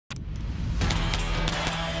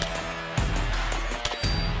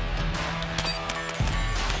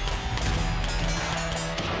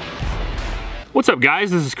What's up guys,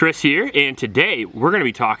 this is Chris here, and today we're going to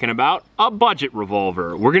be talking about a budget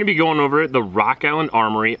revolver. We're going to be going over the Rock Island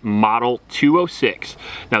Armory Model 206.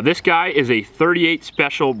 Now this guy is a 38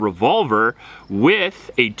 special revolver with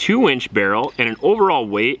a 2-inch barrel and an overall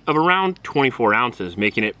weight of around 24 ounces,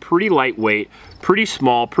 making it pretty lightweight, pretty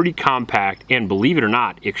small, pretty compact, and believe it or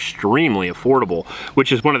not, extremely affordable,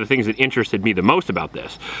 which is one of the things that interested me the most about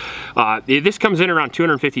this. This comes in around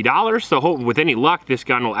 $250, so with any luck, this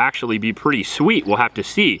gun will actually be pretty sweet. We'll have to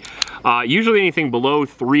see. Usually anything below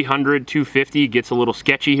 $300, $250 gets a little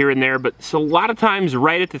sketchy here and there, but a lot of times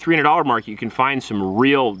right at the $300 mark, you can find some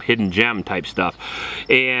real hidden gem type stuff.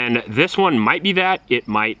 And this one might be that, it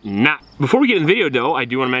might not. Before we get in the video though, I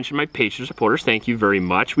do want to mention my Patreon supporters. Thank you very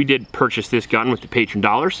much. We did purchase this gun with the Patreon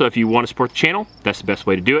dollars, so if you want to support the channel, that's the best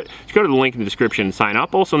way to do it. Just go to the link in the description and sign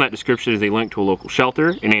up. Also in that description is a link to a local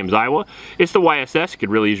shelter in Ames, Iowa. It's the YSS,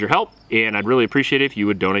 could really use your help, and I'd really appreciate it if you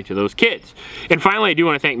would donate to those kids. And finally, I do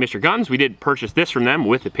want to thank Mr. Guns. We did purchase this from them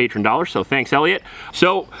with the Patreon dollars, so thanks Elliot.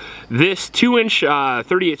 So this 2-inch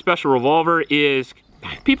 38 special revolver is,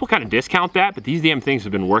 people kind of discount that, but these damn things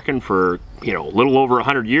have been working for, you know, a little over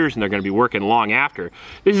 100 years, and they're going to be working long after.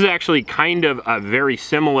 This is actually kind of a very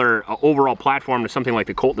similar overall platform to something like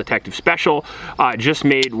the Colt Detective Special, just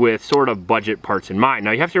made with sort of budget parts in mind.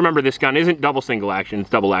 Now you have to remember this gun isn't double single action, it's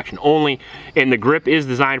double action only, and the grip is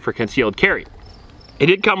designed for concealed carry. It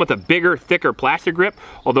did come with a bigger, thicker plastic grip,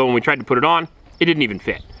 although when we tried to put it on, it didn't even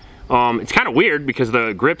fit. It's kind of weird because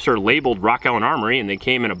the grips are labeled Rock Island Armory and they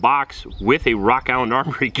came in a box with a Rock Island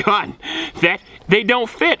Armory gun that they don't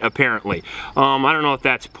fit apparently. I don't know if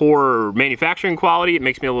that's poor manufacturing quality. It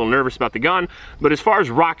makes me a little nervous about the gun, but as far as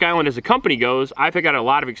Rock Island as a company goes, I've got a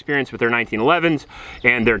lot of experience with their 1911s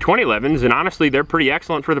and their 2011s, and honestly they're pretty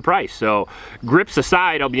excellent for the price. So grips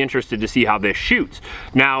aside, I'll be interested to see how this shoots.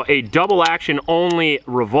 Now a double action only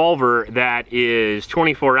revolver that is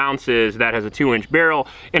 24 ounces, that has a 2-inch barrel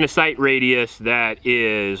and a sight radius that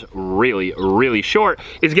is really short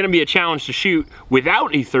is going to be a challenge to shoot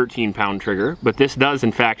without a 13-pound trigger, but this does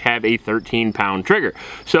in fact have a 13-pound trigger.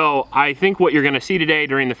 So I think what you're going to see today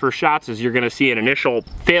during the first shots is you're going to see an initial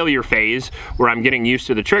failure phase where I'm getting used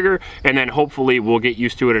to the trigger, and then hopefully we'll get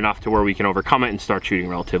used to it enough to where we can overcome it and start shooting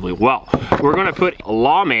relatively well. We're going to put a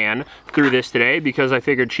Lawman through this today because I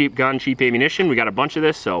figured cheap gun, cheap ammunition, we got a bunch of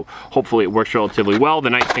this, so hopefully it works relatively well.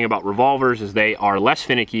 The nice thing about revolvers is they are less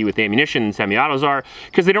finicky with ammunition than semi-autos are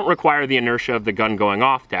because they don't require the inertia of the gun going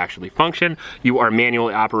off to actually function. You are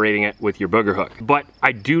manually operating it with your booger hook. But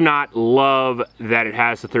I do not love that it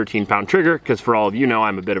has the 13-pound trigger because for all of you know,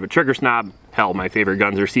 I'm a bit of a trigger snob. Hell, my favorite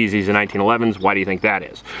guns are CZs and 1911s. Why do you think that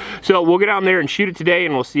is? So we'll get down there and shoot it today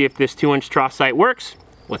and we'll see if this 2-inch trough sight works.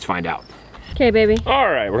 Let's find out. Okay, baby.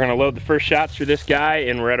 All right, we're gonna load the first shots through this guy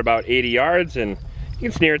and we're at about 80 yards, and you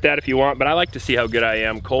can sneer at that if you want, but I like to see how good I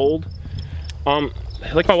am cold.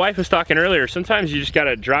 Like my wife was talking earlier, sometimes you just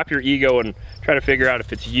gotta drop your ego and try to figure out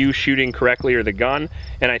if it's you shooting correctly or the gun.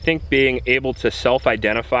 And I think being able to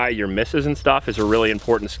self-identify your misses and stuff is a really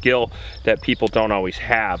important skill that people don't always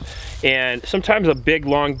have. And sometimes a big,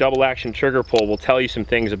 long double action trigger pull will tell you some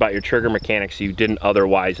things about your trigger mechanics you didn't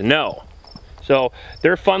otherwise know. So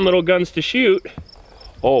they're fun little guns to shoot.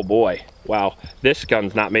 Oh boy, wow, this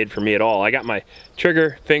gun's not made for me at all. I got my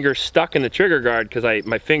trigger finger stuck in the trigger guard because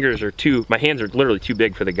my hands are literally too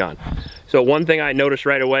big for the gun. So one thing I noticed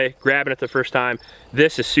right away, grabbing it the first time,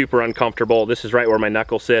 this is super uncomfortable. This is right where my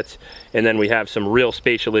knuckle sits, and then we have some real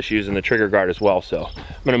spatial issues in the trigger guard as well. So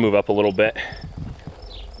I'm gonna move up a little bit.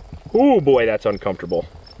 Oh boy, that's uncomfortable.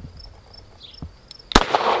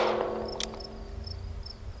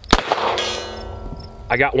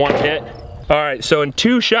 I got one hit. All right, so in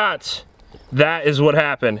 2 shots, that is what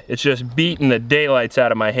happened. It's just beating the daylights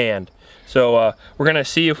out of my hand. So we're gonna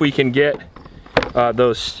see if we can get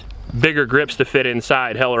those bigger grips to fit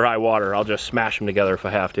inside, hell or high water. I'll just smash them together if I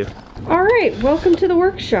have to. All right, welcome to the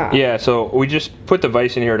workshop. Yeah, so we just put the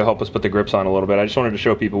vise in here to help us put the grips on a little bit. I just wanted to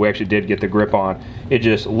show people we actually did get the grip on. It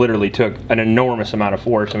just literally took an enormous amount of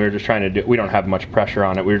force, and we were just trying to do, we don't have much pressure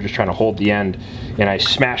on it. We were just trying to hold the end, and I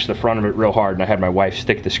smashed the front of it real hard, and I had my wife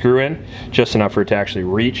stick the screw in just enough for it to actually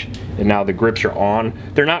reach, and now the grips are on.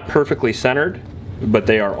 They're not perfectly centered, but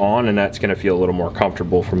they are on, and that's gonna feel a little more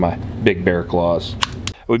comfortable for my big bear claws.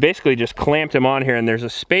 We basically just clamped them on here, and there's a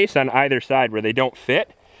space on either side where they don't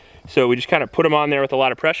fit. So we just kind of put them on there with a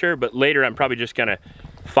lot of pressure, but later I'm probably just gonna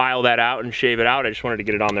file that out and shave it out. I just wanted to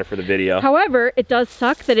get it on there for the video. However, it does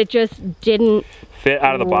suck that it just didn't fit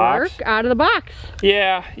out of the box. Out of the box.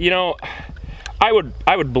 Yeah, you know, I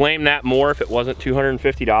would blame that more if it wasn't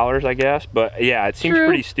 $250, I guess. But yeah, it seems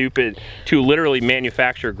pretty stupid to literally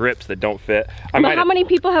manufacture grips that don't fit. But how many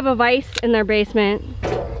people have a vise in their basement?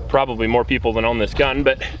 Probably more people than own this gun,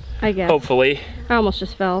 but I guess. Hopefully. I almost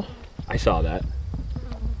just fell. I saw that.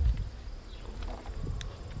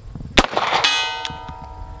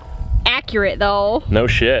 Accurate though. No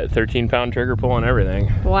shit, 13-pound trigger pull and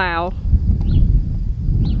everything. Wow.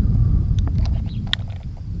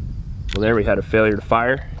 Well, there we had a failure to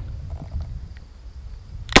fire.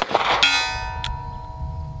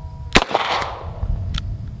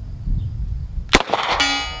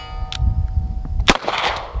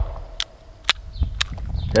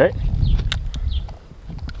 Okay.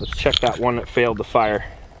 Let's check that one that failed to fire.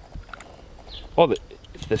 Oh,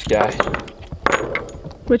 it's this guy.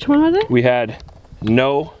 Which one was it? We had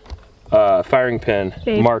no firing pin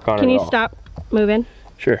mark on it at all. Can you stop moving?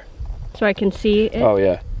 Sure. So I can see it? Oh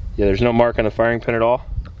yeah. Yeah, there's no mark on the firing pin at all.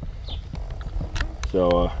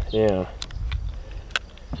 So, yeah.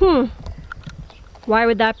 Why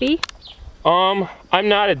would that be? I'm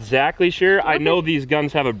not exactly sure. Okay. I know these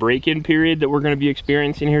guns have a break-in period that we're going to be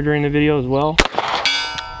experiencing here during the video as well.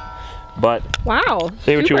 But wow,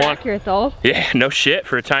 say what you want. Accurate though. Yeah, no shit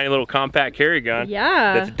for a tiny little compact carry gun.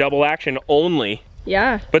 Yeah. That's double action only.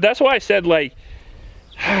 Yeah. But that's why I said, like,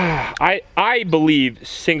 I believe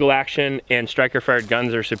single action and striker fired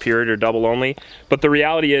guns are superior to double only. But the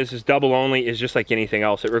reality is double only is just like anything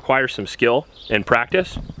else. It requires some skill and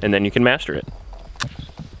practice, and then you can master it.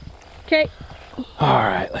 Okay. All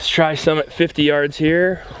right, let's try some at 50 yards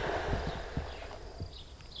here.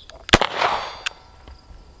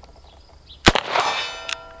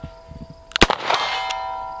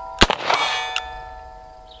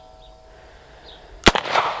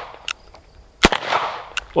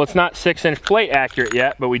 Well, it's not 6-inch plate accurate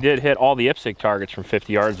yet, but we did hit all the IPSC targets from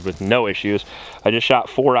 50 yards with no issues. I just shot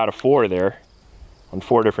 4 out of 4 there on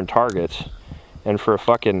 4 different targets. And for a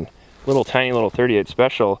fucking little tiny little 38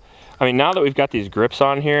 special, I mean, now that we've got these grips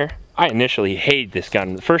on here, I initially hated this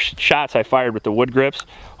gun. The first shots I fired with the wood grips,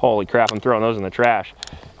 holy crap, I'm throwing those in the trash.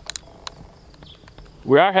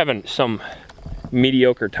 We are having some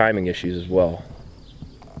mediocre timing issues as well.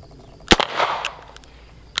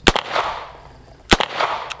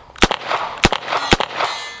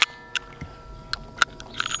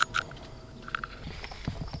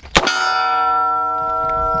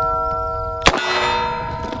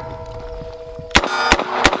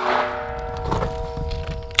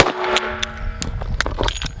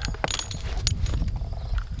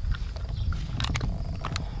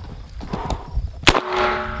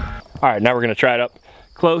 All right, now we're gonna try it up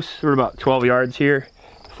close. We're about 12 yards here.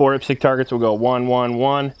 4 IPSC targets will go 1, 1,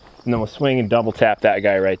 1, and then we'll swing and double tap that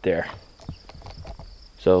guy right there.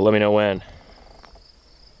 So let me know when.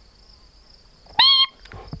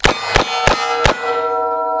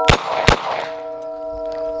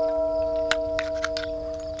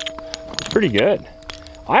 It's pretty good.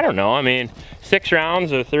 I don't know, I mean, 6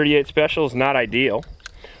 rounds of 38 special is not ideal,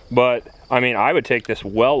 but I mean, I would take this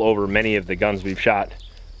well over many of the guns we've shot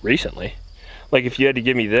recently. Like if you had to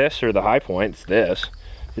give me this or the High Point, it's this.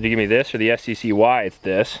 If you had to give me this or the SCCY, it's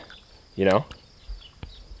this. You know?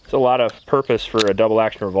 It's a lot of purpose for a double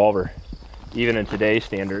action revolver, even in today's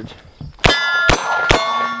standards.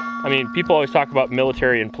 I mean, people always talk about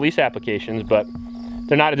military and police applications, but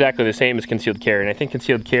they're not exactly the same as concealed carry. And I think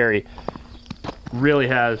concealed carry really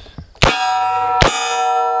has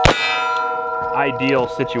ideal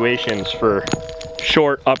situations for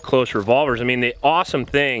short up close revolvers. I mean, the awesome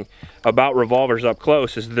thing about revolvers up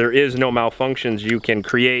close is there is no malfunctions you can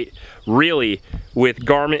create really with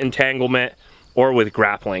garment entanglement or with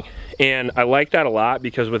grappling. And I like that a lot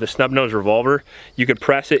because with a snub nose revolver, you could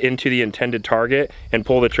press it into the intended target and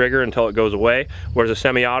pull the trigger until it goes away. Whereas a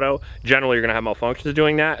semi-auto, generally you're gonna have malfunctions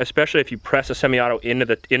doing that, especially if you press a semi-auto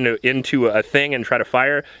into a thing and try to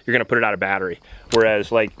fire, you're gonna put it out of battery.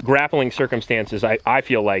 Whereas like grappling circumstances, I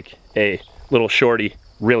feel like a little shorty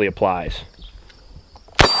really applies.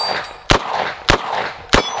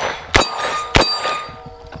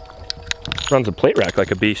 Runs a plate rack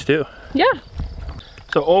like a beast too. Yeah.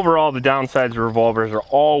 So overall, the downsides of revolvers are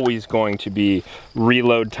always going to be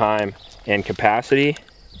reload time and capacity,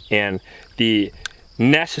 and the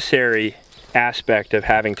necessary aspect of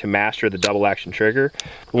having to master the double action trigger.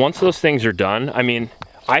 Once those things are done, I mean,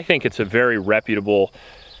 I think it's a very reputable,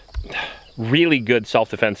 really good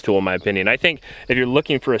self-defense tool in my opinion. I think if you're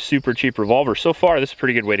looking for a super cheap revolver, so far this is a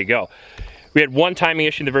pretty good way to go. We had one timing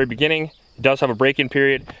issue in the very beginning. It does have a break-in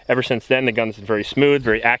period. Ever since then, the gun's very smooth,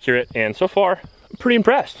 very accurate, and so far, I'm pretty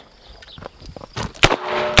impressed.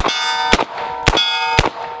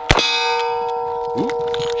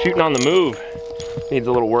 Shooting on the move. Needs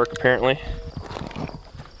a little work apparently.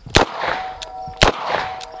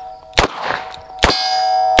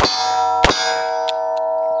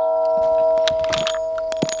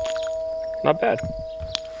 Not bad.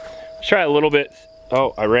 Let's try a little bit.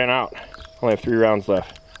 Oh, I ran out. Only have 3 rounds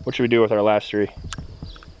left. What should we do with our last 3?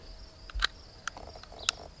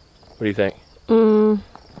 What do you think?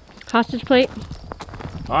 Hostage plate.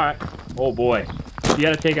 All right. Oh boy. You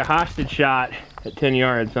gotta take a hostage shot at 10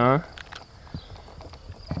 yards, huh?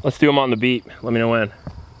 Let's do them on the beat. Let me know when.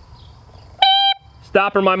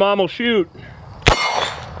 Stop or my mom will shoot.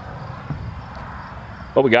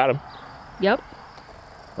 Oh, we got him. Yep.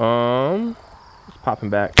 Let's pop him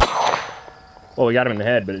back. Well, we got him in the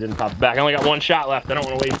head, but it didn't pop back. I only got 1 shot left. I don't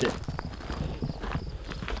want to waste it.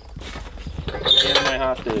 Here's my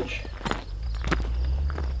hostage.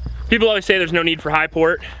 People always say there's no need for high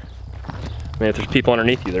port. I mean, if there's people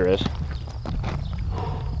underneath you, there is.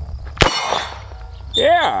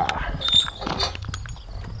 Yeah.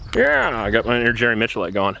 Yeah, I got my inner Jerry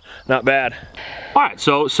Mitchellite going. Not bad. All right,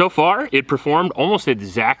 so far it performed almost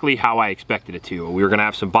exactly how I expected it to. We were gonna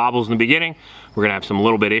have some bobbles in the beginning. We're gonna have some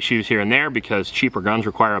little bit issues here and there because cheaper guns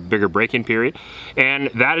require a bigger break-in period. And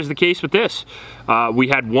that is the case with this. We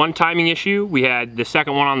had 1 timing issue. We had the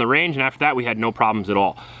second one on the range, and after that we had no problems at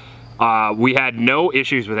all. We had no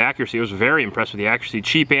issues with accuracy. I was very impressed with the accuracy.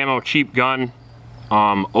 Cheap ammo, cheap gun,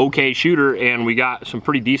 okay shooter, and we got some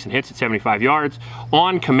pretty decent hits at 75 yards.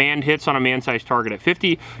 On command hits on a man-sized target at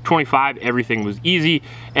 50, 25, everything was easy,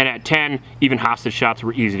 and at 10, even hostage shots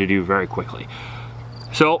were easy to do very quickly.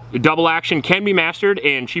 So, double action can be mastered,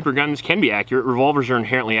 and cheaper guns can be accurate. Revolvers are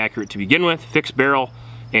inherently accurate to begin with. Fixed barrel,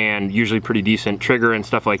 and usually pretty decent trigger and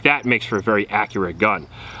stuff like that makes for a very accurate gun.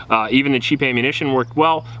 Even the cheap ammunition worked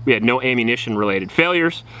well. We had no ammunition related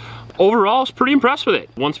failures. Overall, I was pretty impressed with it.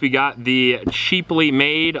 Once we got the cheaply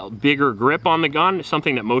made, bigger grip on the gun,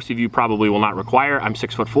 something that most of you probably will not require. I'm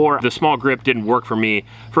 6'4". The small grip didn't work for me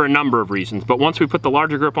for a number of reasons, but once we put the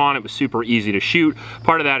larger grip on, it was super easy to shoot.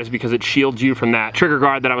 Part of that is because it shields you from that trigger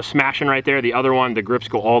guard that I was smashing right there. The other one, the grips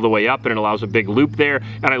go all the way up and it allows a big loop there,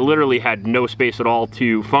 and I literally had no space at all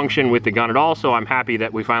to function with the gun at all, so I'm happy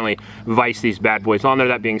that we finally viced these bad boys on there.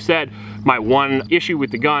 That being said, my one issue with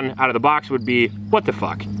the gun out of the box would be, what the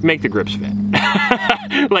fuck? Make the grips fit.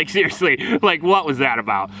 Like seriously, like what was that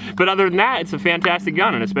about? But other than that, it's a fantastic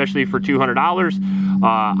gun, and especially for $200,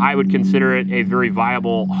 I would consider it a very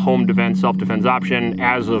viable home defense, self-defense option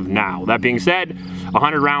as of now. That being said,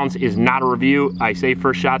 100 rounds is not a review. I say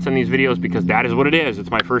first shots on these videos because that is what it is.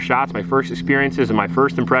 It's my first shots, my first experiences, and my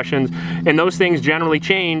first impressions, and those things generally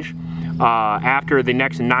change after the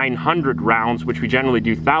next 900 rounds, which we generally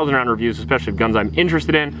do 1,000 round reviews, especially of guns I'm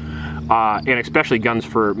interested in, and especially guns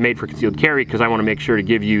made for concealed carry, because I want to make sure to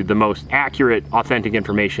give you the most accurate, authentic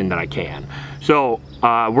information that I can. So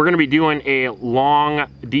we're going to be doing a long,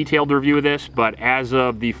 detailed review of this, but as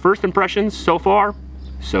of the first impressions so far,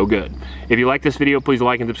 so good. If you like this video, please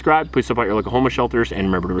like and subscribe. Please support your local homeless shelters, and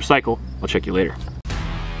remember to recycle. I'll check you later.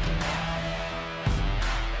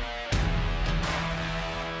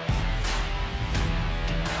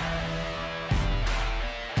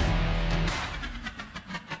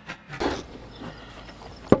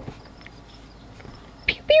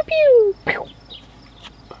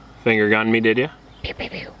 Finger gun me, did you? Pew, pew,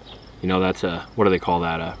 pew. You know that's a, what do they call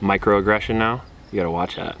that? A microaggression now? You gotta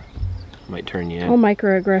watch that. Might turn you in. Oh,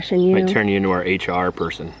 microaggression, you. Might turn you into our HR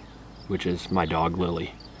person, which is my dog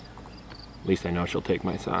Lily. At least I know she'll take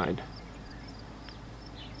my side.